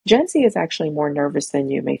Gen Z is actually more nervous than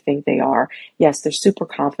you may think they are. Yes, they're super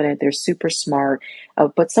confident, they're super smart,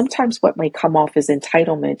 but sometimes what may come off as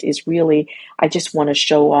entitlement is really, I just want to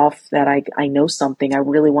show off that I know something. I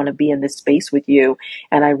really want to be in this space with you,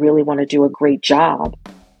 and I really want to do a great job.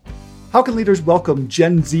 How can leaders welcome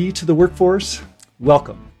Gen Z to the workforce?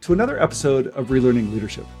 Welcome to another episode of Relearning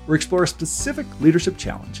Leadership. We explore a specific leadership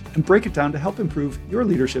challenge and break it down to help improve your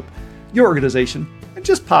leadership, your organization, and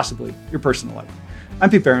just possibly your personal life. I'm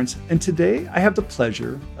Behrens, and today I have the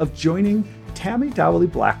pleasure of joining Tammy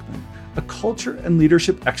Dowley-Blackman, a culture and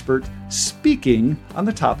leadership expert, speaking on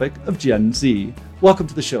the topic of Gen Z. Welcome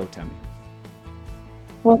to the show, Tammy.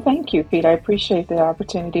 Well, thank you, Pete. I appreciate the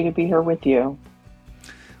opportunity to be here with you.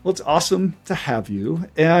 Well, it's awesome to have you.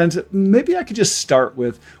 And maybe I could just start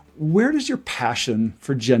with, where does your passion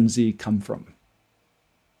for Gen Z come from?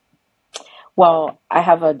 Well, I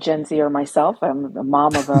have a Gen Zer myself. I'm the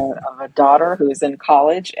mom of a daughter who is in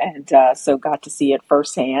college, and so got to see it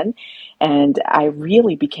firsthand. And I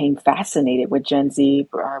really became fascinated with Gen Z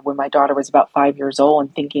when my daughter was about 5 years old,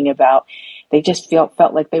 and thinking about they just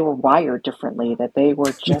felt like they were wired differently, that they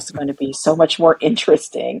were just going to be so much more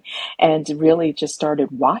interesting, and really just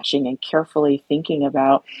started watching and carefully thinking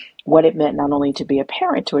about what it meant not only to be a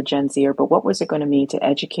parent to a Gen Zer, but what was it going to mean to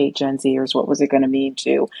educate Gen Zers? What was it going to mean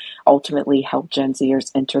to ultimately help Gen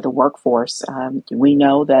Zers enter the workforce? We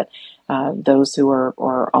know that those who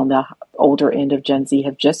are on the older end of Gen Z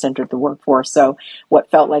have just entered the workforce. So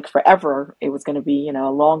what felt like forever, it was going to be, a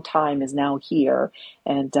long time, is now here.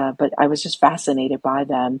 And but I was just fascinated by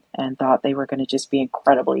them and thought they were going to just be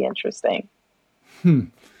incredibly interesting.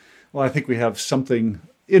 Well, I think we have something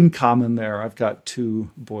in common there. I've got two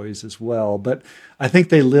boys as well, but I think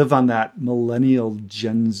they live on that millennial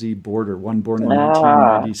Gen Z border, one born in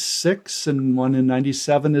 1996 and one in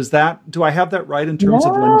 97. Do I have that right in terms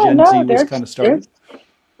of when Gen Z was kind of started?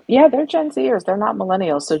 They're Gen Zers. They're not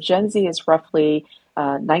millennials. So Gen Z is roughly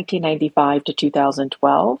 1995 to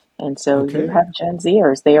 2012. And so You have Gen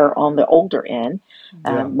Zers. They are on the older end.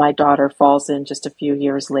 My daughter falls in just a few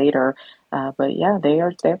years later. But yeah,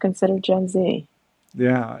 they're considered Gen Z.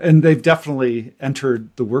 Yeah, and they've definitely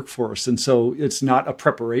entered the workforce. And so it's not a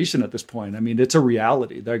preparation at this point. I mean, it's a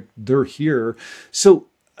reality. They're here. So,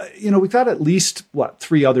 we've got at least,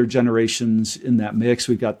 three other generations in that mix.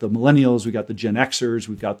 We've got the millennials, we've got the Gen Xers,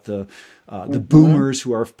 we've got the boomers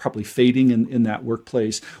who are probably fading in that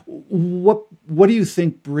workplace. What do you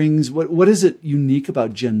think brings, what is it unique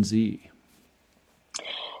about Gen Z?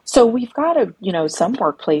 So we've got some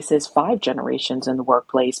workplaces, 5 generations in the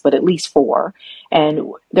workplace, but at least 4.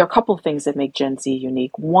 And there are a couple of things that make Gen Z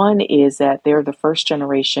unique. One is that they're the first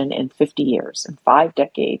generation in 50 years, in 5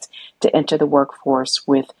 decades, to enter the workforce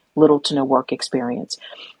with little to no work experience.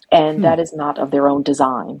 And that is not of their own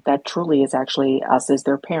design. That truly is actually us as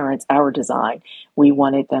their parents, our design. We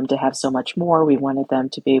wanted them to have so much more. We wanted them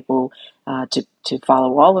to be able to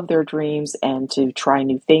follow all of their dreams and to try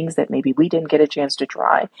new things that maybe we didn't get a chance to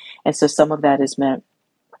try. And so some of that is meant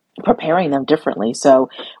preparing them differently. So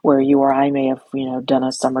where you or I may have, done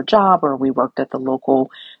a summer job, or we worked at the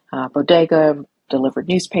local bodega, delivered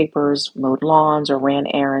newspapers, mowed lawns, or ran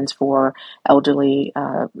errands for elderly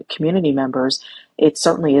community members. It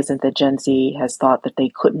certainly isn't that Gen Z has thought that they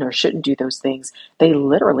couldn't or shouldn't do those things. They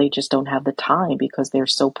literally just don't have the time because they're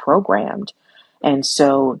so programmed. And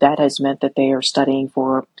so that has meant that they are studying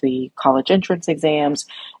for the college entrance exams.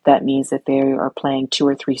 That means that they are playing 2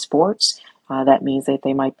 or 3 sports. That means that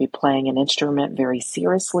they might be playing an instrument very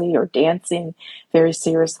seriously, or dancing very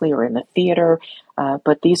seriously, or in the theater.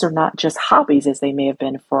 But these are not just hobbies as they may have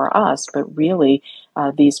been for us, but really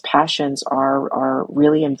these passions are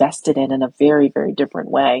really invested in a very, very different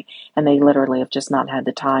way. And they literally have just not had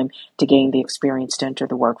the time to gain the experience to enter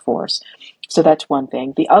the workforce. So that's one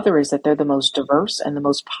thing. The other is that they're the most diverse and the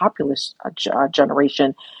most populous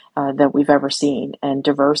generation that we've ever seen. And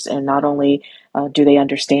diverse, and not only do they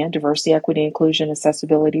understand diversity, equity, inclusion,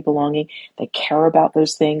 accessibility, belonging, they care about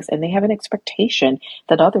those things, and they have an expectation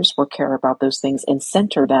that others will care about those things and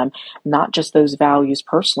center them, not just those values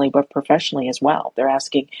personally, but professionally as well. They're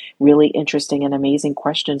asking really interesting and amazing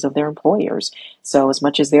questions of their employers. So as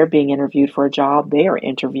much as they're being interviewed for a job, they are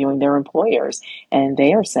interviewing their employers, and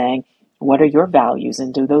they are saying, what are your values,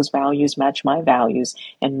 and do those values match my values?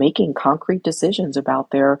 And making concrete decisions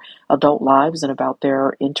about their adult lives and about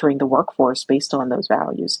their entering the workforce based on those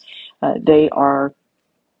values. They are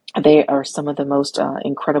some of the most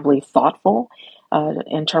incredibly thoughtful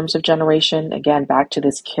in terms of generation. Again, back to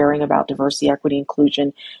this caring about diversity, equity,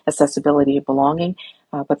 inclusion, accessibility, and belonging.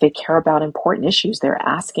 But they care about important issues. They're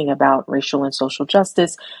asking about racial and social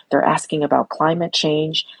justice. They're asking about climate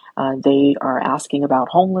change. They are asking about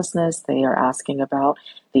homelessness. They are asking about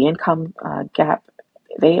the income gap.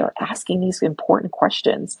 They are asking these important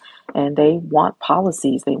questions, and they want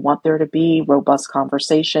policies. They want there to be robust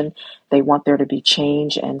conversation. They want there to be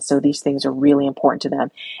change. And so these things are really important to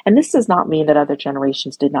them. And this does not mean that other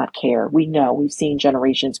generations did not care. We know we've seen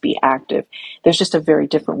generations be active. There's just a very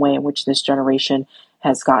different way in which this generation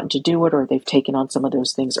has gotten to do it, or they've taken on some of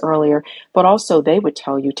those things earlier. But also, they would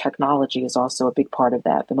tell you technology is also a big part of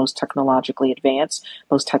that. The most technologically advanced,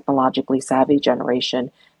 most technologically savvy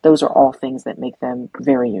generation, those are all things that make them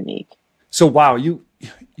very unique. So, wow, you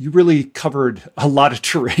really covered a lot of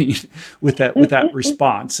terrain with that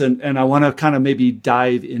response, and I want to kind of maybe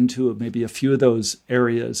dive into maybe a few of those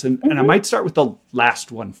areas, and I might start with the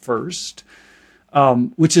last one first,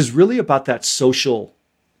 which is really about that social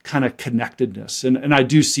kind of connectedness, and I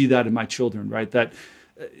do see that in my children, right? That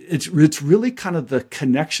it's really kind of the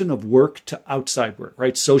connection of work to outside work,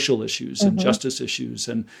 right? Social issues and justice issues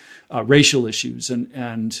and racial issues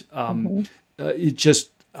and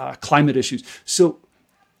climate issues. So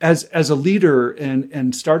as a leader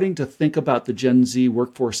and starting to think about the Gen Z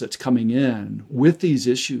workforce that's coming in with these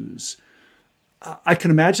issues, I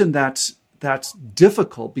can imagine that's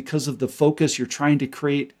difficult because of the focus you're trying to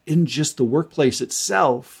create in just the workplace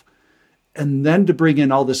itself. And then to bring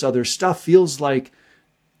in all this other stuff feels like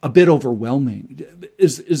a bit overwhelming.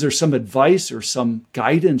 Is there some advice or some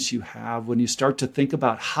guidance you have when you start to think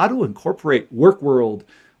about how to incorporate work world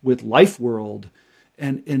with life world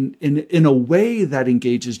and in a way that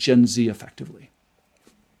engages Gen Z effectively?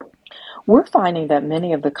 We're finding that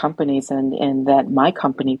many of the companies and that my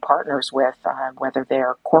company partners with, whether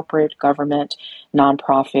they're corporate, government,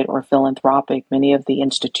 nonprofit, or philanthropic, many of the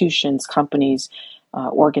institutions, companies,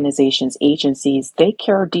 organizations, agencies, they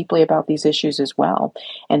care deeply about these issues as well.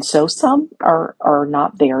 And so some are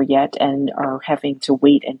not there yet and are having to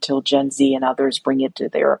wait until Gen Z and others bring it to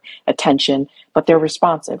their attention, but they're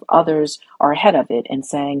responsive. Others are ahead of it and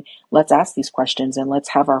saying, let's ask these questions and let's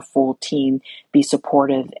have our full team be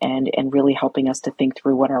supportive and really helping us to think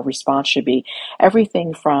through what our response should be.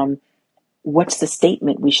 Everything from what's the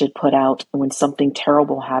statement we should put out when something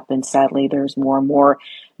terrible happens. Sadly, there's more and more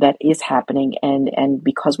that is happening. And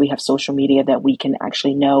because we have social media that we can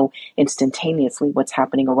actually know instantaneously what's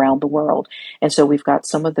happening around the world. And so we've got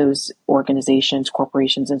some of those organizations,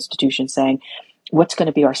 corporations, institutions saying, what's going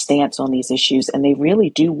to be our stance on these issues? And they really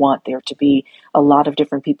do want there to be a lot of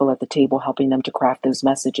different people at the table helping them to craft those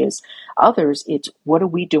messages. Others, it's what are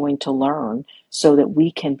we doing to learn so that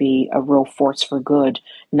we can be a real force for good,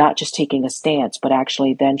 not just taking a stance, but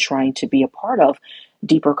actually then trying to be a part of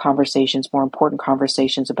deeper conversations, more important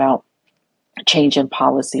conversations about change in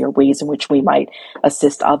policy or ways in which we might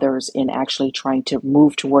assist others in actually trying to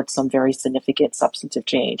move towards some very significant substantive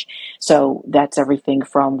change. So that's everything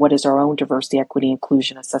from what is our own diversity, equity,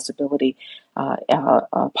 inclusion, accessibility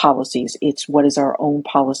policies. It's what is our own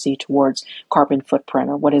policy towards carbon footprint,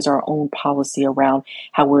 or what is our own policy around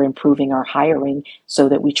how we're improving our hiring so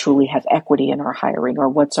that we truly have equity in our hiring, or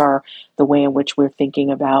what's the way in which we're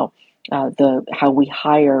thinking about how we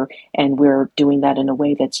hire, and we're doing that in a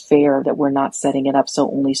way that's fair, that we're not setting it up so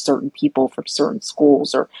only certain people from certain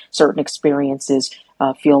schools or certain experiences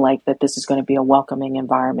feel like that this is going to be a welcoming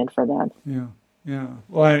environment for them. Yeah.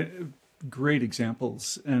 Well, great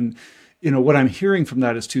examples. And, what I'm hearing from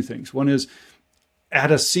that is two things. One is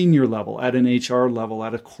at a senior level, at an HR level,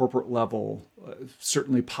 at a corporate level,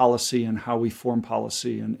 certainly policy and how we form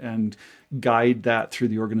policy and guide that through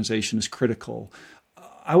the organization is critical.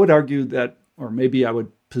 I would argue that, or maybe I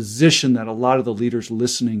would position that a lot of the leaders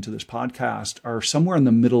listening to this podcast are somewhere in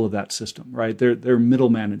the middle of that system, right? They're middle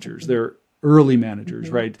managers, they're early managers,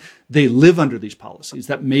 right? They live under these policies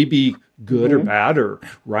that may be good or bad or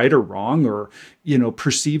right or wrong or,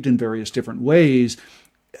 perceived in various different ways.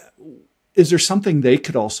 Is there something they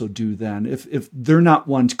could also do then if they're not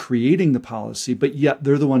ones creating the policy, but yet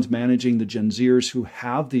they're the ones managing the Gen Zers who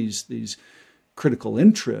have these critical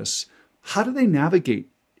interests? How do they navigate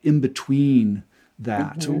in between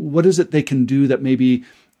that? What is it they can do that maybe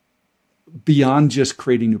beyond just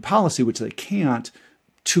creating new policy, which they can't,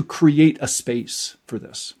 to create a space for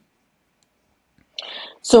this?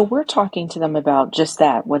 So we're talking to them about just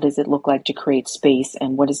that. What does it look like to create space,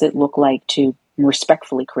 and what does it look like to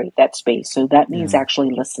respectfully create that space? So that means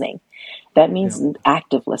actually listening. That means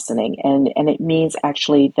active listening, and it means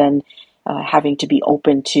actually then having to be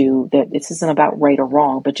open to that. This isn't about right or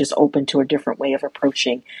wrong, but just open to a different way of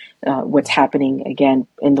approaching what's happening again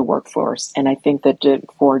in the workforce. And I think that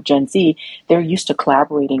for Gen Z, they're used to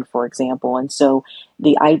collaborating, for example. And so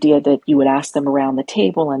the idea that you would ask them around the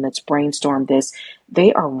table and let's brainstorm this,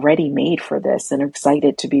 they are ready made for this and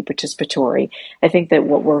excited to be participatory. I think that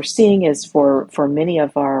what we're seeing is for many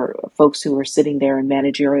of our folks who are sitting there in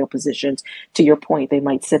managerial positions, to your point, they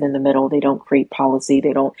might sit in the middle. They don't create policy.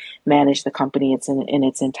 They don't manage the company in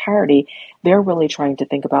its entirety. They're really trying to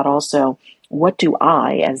think about also, what do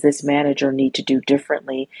I, as this manager, need to do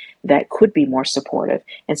differently that could be more supportive?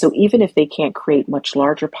 And so even if they can't create much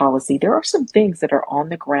larger policy, there are some things that are on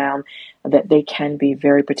the ground that they can be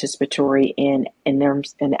very participatory in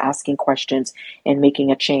asking questions and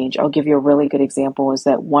making a change. I'll give you a really good example is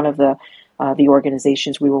that one of the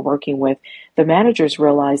organizations we were working with, the managers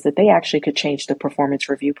realized that they actually could change the performance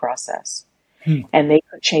review process. And they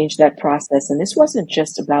could change that process. And this wasn't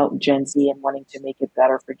just about Gen Z and wanting to make it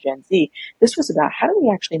better for Gen Z. This was about how do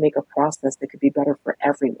we actually make a process that could be better for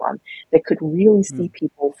everyone, that could really see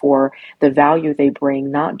people for the value they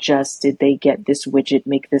bring, not just did they get this widget,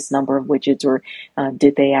 make this number of widgets, or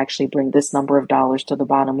did they actually bring this number of dollars to the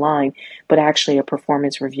bottom line, but actually a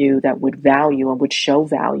performance review that would value and would show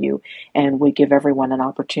value and would give everyone an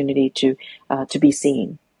opportunity to be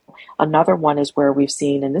seen. Another one is where we've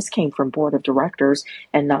seen, and this came from board of directors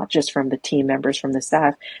and not just from the team members from the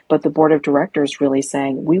staff, but the board of directors really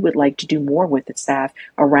saying, we would like to do more with the staff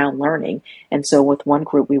around learning. And so with one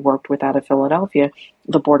group we worked with out of Philadelphia,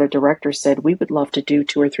 the board of directors said, we would love to do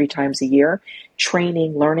 2 or 3 times a year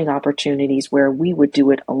training, learning opportunities where we would do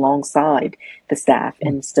it alongside the staff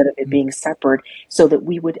instead of it being separate, so that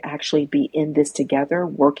we would actually be in this together,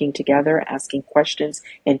 working together, asking questions,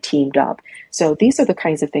 and teamed up. So these are the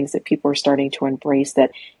kinds of things that people are starting to embrace, that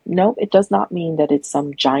no, it does not mean that it's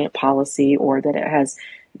some giant policy or that it has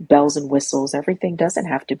bells and whistles. Everything doesn't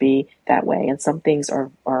have to be that way. And some things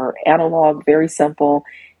are analog, very simple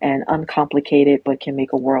and uncomplicated, but can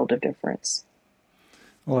make a world of difference.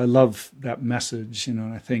 Well, I love that message,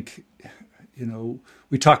 and I think,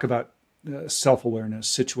 we talk about self-awareness,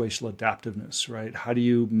 situational adaptiveness, right? How do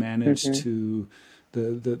you manage to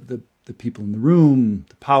the people in the room,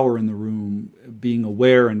 the power in the room, being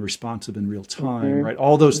aware and responsive in real time, right?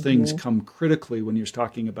 All those things come critically when you're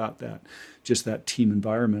talking about that, just that team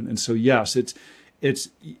environment. And so, yes, it's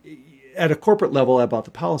at a corporate level about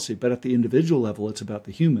the policy, but at the individual level, it's about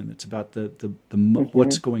the human. It's about the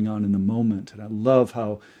what's going on in the moment. And I love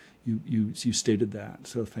how you stated that.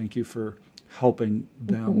 So thank you for helping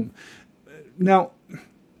them. Now,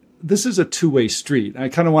 this is a two-way street. I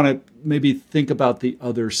kind of want to maybe think about the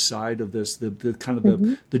other side of this, the kind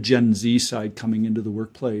of the Gen Z side coming into the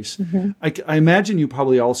workplace. I imagine you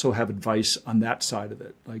probably also have advice on that side of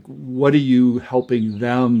it. Like, what are you helping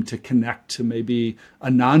them to connect to maybe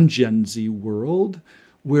a non-Gen Z world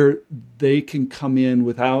where they can come in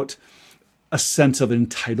without a sense of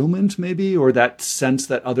entitlement, maybe, or that sense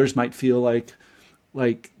that others might feel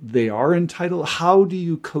like they are entitled? How do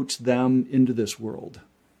you coach them into this world?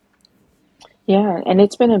 Yeah, and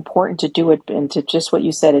it's been important to do it, and to just what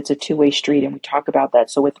you said, it's a two-way street, and we talk about that.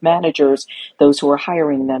 So with managers, those who are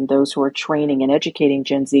hiring them, those who are training and educating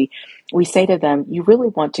Gen Z, we say to them, you really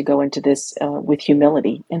want to go into this with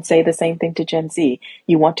humility, and say the same thing to Gen Z.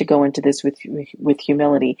 You want to go into this with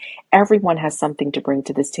humility. Everyone has something to bring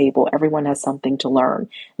to this table. Everyone has something to learn.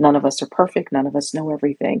 None of us are perfect. None of us know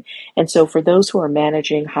everything. And so for those who are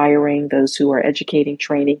managing, hiring, those who are educating,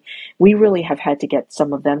 training, we really have had to get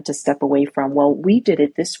some of them to step away from, well, we did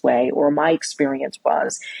it this way, or my experience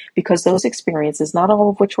was, because those experiences, not all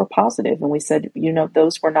of which were positive. And we said,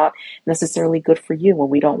 those were not necessarily good for you, and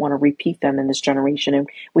we don't want to repeat them in this generation, and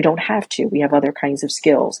we don't have to. We have other kinds of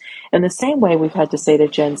skills. In the same way, we've had to say to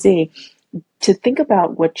Gen Z to think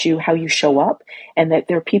about how you show up, and that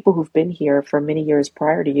there are people who've been here for many years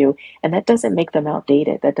prior to you, and that doesn't make them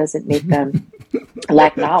outdated. That doesn't make them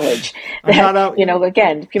lack knowledge.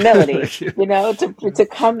 Again, humility, to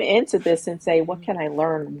come into this and say, what can I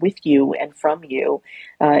learn with you and from you?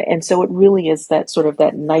 And so it really is that sort of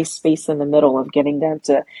that nice space in the middle of getting them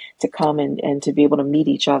to come and to be able to meet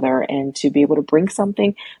each other and to be able to bring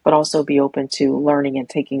something, but also be open to learning and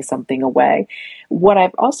taking something away. What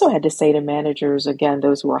I've also had to say to managers, again,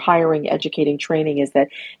 those who are hiring, educating, training, is that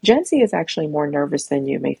Gen Z is actually more nervous than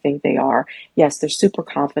you may think they are. Yes, they're super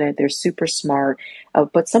confident, they're super smart,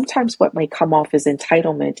 but sometimes what may come off as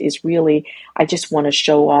entitlement is really, I just want to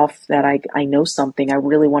show off that I know something. I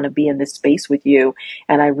really want to be in this space with you,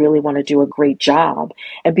 and I really want to do a great job.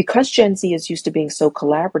 And because Gen Z is used to being so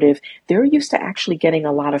collaborative, they're used to actually getting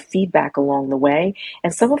a lot of feedback along the way.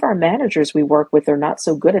 And some of our managers we work with are not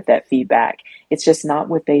so good at that feedback. It's just not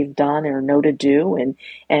what they've done or know to do, and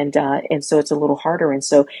so it's a little harder. And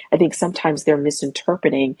so I think sometimes they're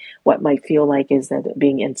misinterpreting what might feel like is that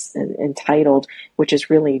being entitled, which is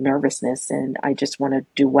really nervousness, and I just want to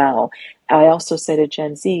do well. I also say to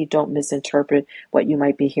Gen Z, don't misinterpret what you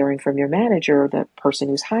might be hearing from your manager or the person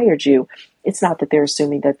who's hired you. It's not that they're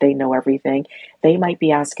assuming that they know everything. They might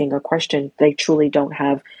be asking a question they truly don't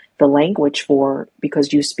have the language for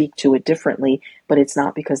because you speak to it differently, but it's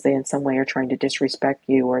not because they in some way are trying to disrespect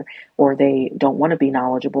you or they don't want to be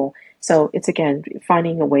knowledgeable. So it's again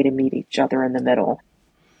finding a way to meet each other in the middle.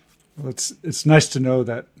 Well, it's nice to know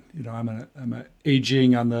that I'm a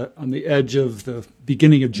aging on the edge of the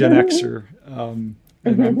beginning of Gen Xer, and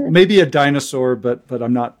I'm maybe a dinosaur, but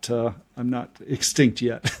I'm not extinct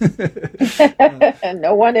yet.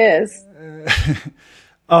 No one is.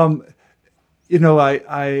 I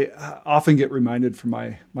often get reminded from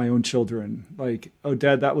my own children, like, "Oh,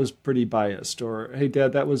 Dad, that was pretty biased," or "Hey,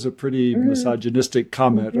 Dad, that was a pretty misogynistic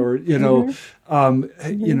comment," or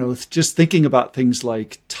just thinking about things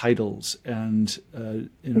like titles and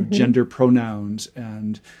gender pronouns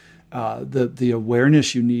and the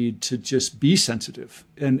awareness you need to just be sensitive,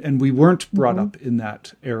 and we weren't brought up in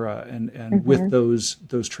that era and with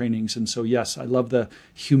those trainings, and so yes, I love the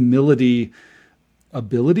humility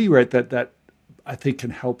ability, right? That I think can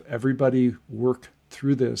help everybody work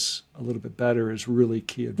through this a little bit better is really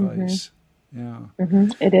key advice. Yeah.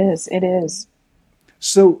 It is. It is.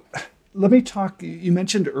 So let me talk, you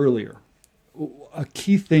mentioned earlier, a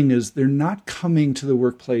key thing is they're not coming to the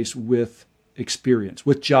workplace with experience,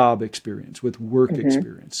 with job experience, with work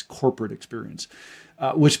experience, corporate experience,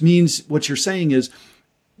 which means what you're saying is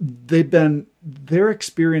their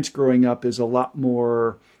experience growing up is a lot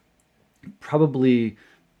more probably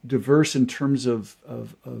diverse in terms of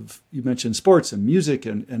you mentioned sports and music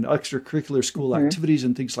and extracurricular school activities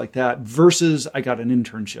and things like that versus I got an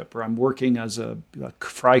internship or I'm working as a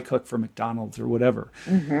fry cook for McDonald's or whatever.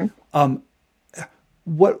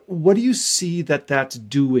 What do you see that's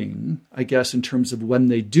doing, I guess, in terms of when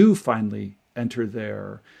they do finally enter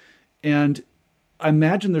there? And I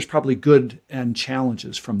imagine there's probably good and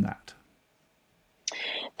challenges from that.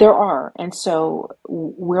 There are. And so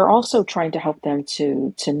we're also trying to help them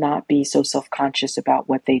to not be so self-conscious about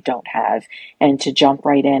what they don't have and to jump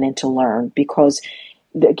right in and to learn because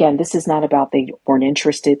again, this is not about they weren't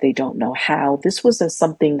interested, they don't know how. This was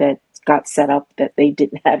something that got set up that they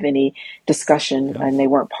didn't have any discussion and they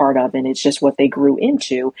weren't part of, and it's just what they grew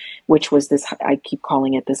into, which was this, I keep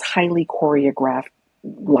calling it this highly choreographed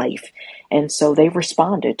life. And so they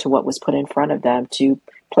responded to what was put in front of them to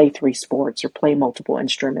play 3 sports or play multiple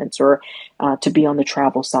instruments or to be on the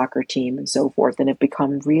travel soccer team and so forth, and have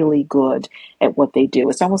become really good at what they do.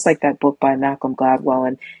 It's almost like that book by Malcolm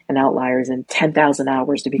Gladwell and Outliers and 10,000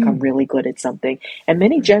 hours to become really good at something. And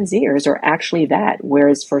many Gen Zers are actually that,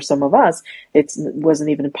 whereas for some of us, it wasn't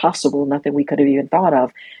even possible, nothing we could have even thought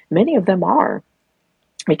of. Many of them are,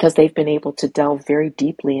 because they've been able to delve very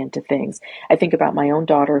deeply into things. I think about my own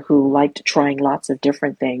daughter who liked trying lots of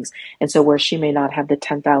different things. And so where she may not have the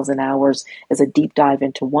 10,000 hours as a deep dive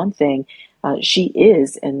into one thing, she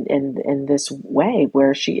is in this way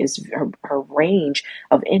where she is her range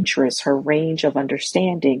of interests, her range of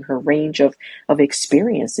understanding, her range of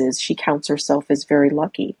experiences. She counts herself as very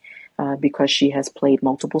lucky. Because she has played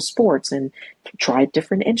multiple sports and tried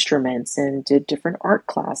different instruments and did different art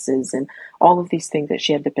classes and all of these things that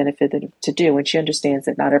she had the benefit to do. And she understands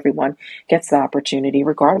that not everyone gets the opportunity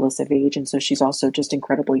regardless of age. And so she's also just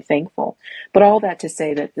incredibly thankful. But all that to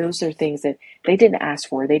say that those are things that they didn't ask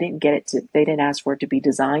for. They didn't they didn't ask for it to be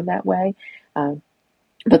designed that way.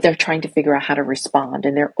 But they're trying to figure out how to respond,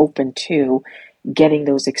 and they're open to getting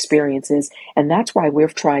those experiences. And that's why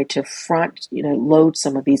we've tried to load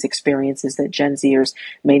some of these experiences that Gen Zers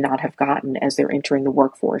may not have gotten as they're entering the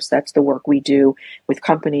workforce. That's the work we do with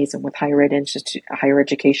companies and with higher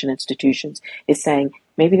education institutions, is saying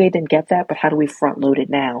maybe they didn't get that, but how do we front load it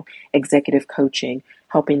now? Executive coaching,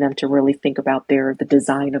 helping them to really think about the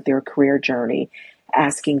design of their career journey,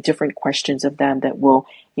 asking different questions of them that will,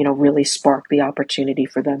 really spark the opportunity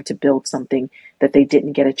for them to build something that they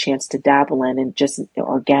didn't get a chance to dabble in and just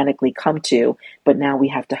organically come to. But now we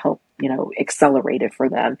have to help, accelerate it for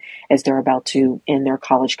them as they're about to end their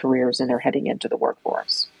college careers and they're heading into the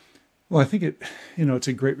workforce. Well, I think it's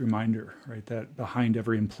a great reminder, right, that behind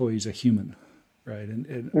every employee is a human, right?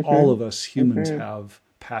 And all of us humans have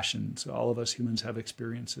passions. All of us humans have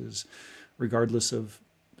experiences, regardless of,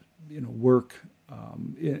 work.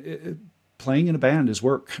 Playing in a band is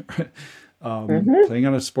work. Playing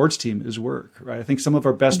on a sports team is work, right? I think some of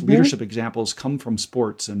our best leadership examples come from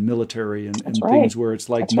sports and military and things where it's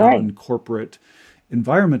like non-corporate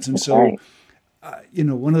environments. And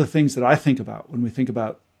one of the things that I think about when we think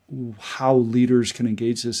about how leaders can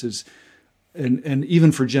engage this is, and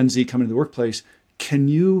even for Gen Z coming to the workplace, can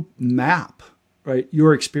you map, right,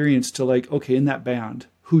 your experience to like, okay, in that band,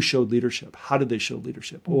 who showed leadership? How did they show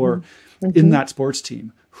leadership? Or in that sports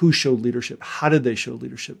team, who showed leadership? How did they show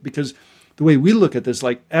leadership? Because the way we look at this,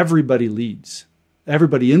 like everybody leads,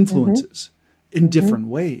 everybody influences in different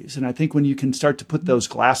ways. And I think when you can start to put those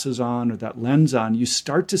glasses on or that lens on, you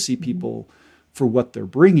start to see people for what they're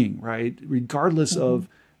bringing, right? Regardless of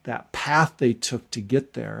that path they took to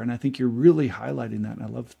get there. And I think you're really highlighting that. And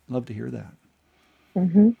I love to hear that.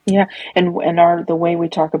 Yeah. And the way we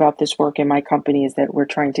talk about this work in my company is that we're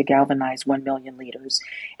trying to galvanize 1 million leaders.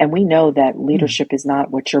 And we know that leadership is not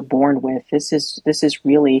what you're born with. This is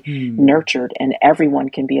really nurtured, and everyone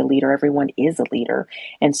can be a leader. Everyone is a leader.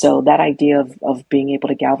 And so that idea of being able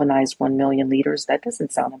to galvanize 1 million leaders, that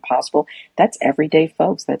doesn't sound impossible. That's everyday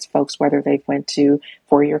folks. That's folks whether they went to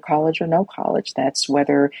 4-year college or no college. That's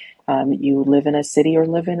whether you live in a city or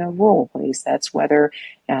live in a rural place. That's whether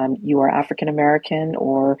you are African American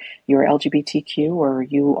or you're LGBTQ or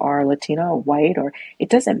you are Latino or white, or it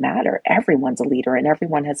doesn't matter. Everyone's a leader and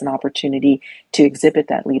everyone has an opportunity to exhibit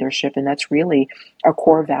that leadership. And that's really a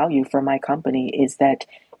core value for my company, is that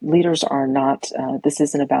leaders are not, this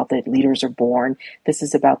isn't about that leaders are born. This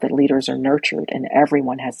is about that leaders are nurtured, and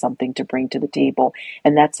everyone has something to bring to the table.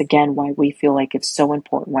 And that's, again, why we feel like it's so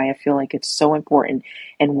important, why I feel like it's so important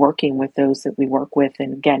in working with those that we work with,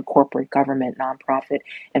 and again, corporate, government, nonprofit,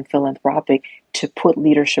 and philanthropic, to put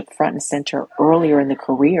leadership front and center earlier in the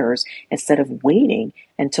careers instead of waiting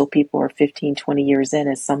until people are 15, 20 years in,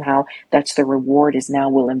 and somehow that's the reward, is now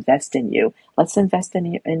we'll invest in you. Let's invest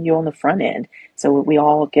in you on the front end so we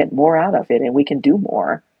all get more out of it and we can do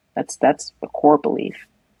more. That's a core belief.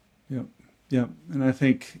 Yeah. And I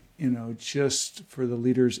think, just for the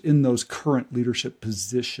leaders in those current leadership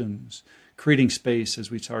positions, creating space,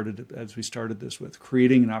 as we started this with,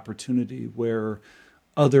 creating an opportunity where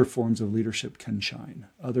other forms of leadership can shine,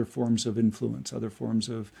 other forms of influence, other forms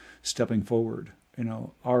of stepping forward,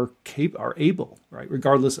 are able, right,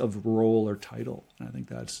 regardless of role or title. And I think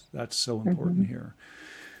that's so important here.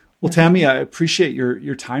 Well, Tammy, I appreciate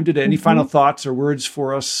your time today. Any final thoughts or words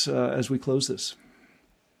for us as we close this?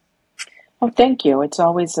 Oh, thank you. It's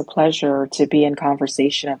always a pleasure to be in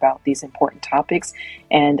conversation about these important topics.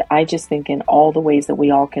 And I just think in all the ways that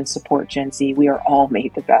we all can support Gen Z, we are all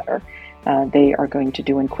made the better. They are going to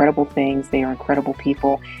do incredible things. They are incredible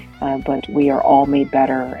people, but we are all made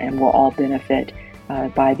better and will all benefit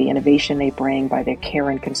by the innovation they bring, by their care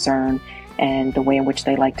and concern, and the way in which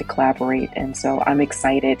they like to collaborate. And so I'm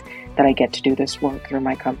excited that I get to do this work through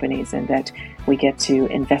my companies, and that we get to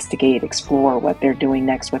investigate, explore what they're doing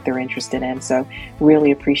next, what they're interested in. So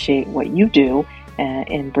really appreciate what you do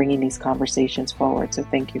in bringing these conversations forward. So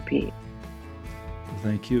thank you, Pete.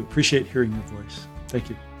 Thank you. Appreciate hearing your voice. Thank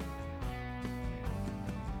you.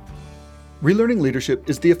 Relearning Leadership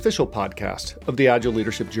is the official podcast of the Agile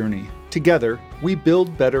Leadership Journey. Together, we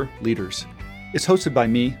build better leaders. It's hosted by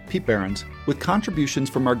me, Pete Behrens, with contributions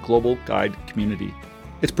from our global guide community.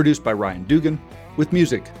 It's produced by Ryan Dugan, with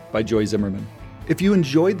music by Joy Zimmerman. If you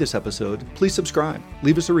enjoyed this episode, please subscribe,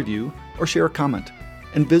 leave us a review, or share a comment.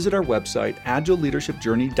 And visit our website,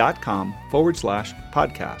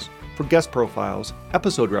 agileleadershipjourney.com/podcast, for guest profiles,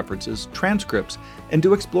 episode references, transcripts, and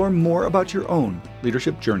to explore more about your own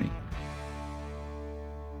leadership journey.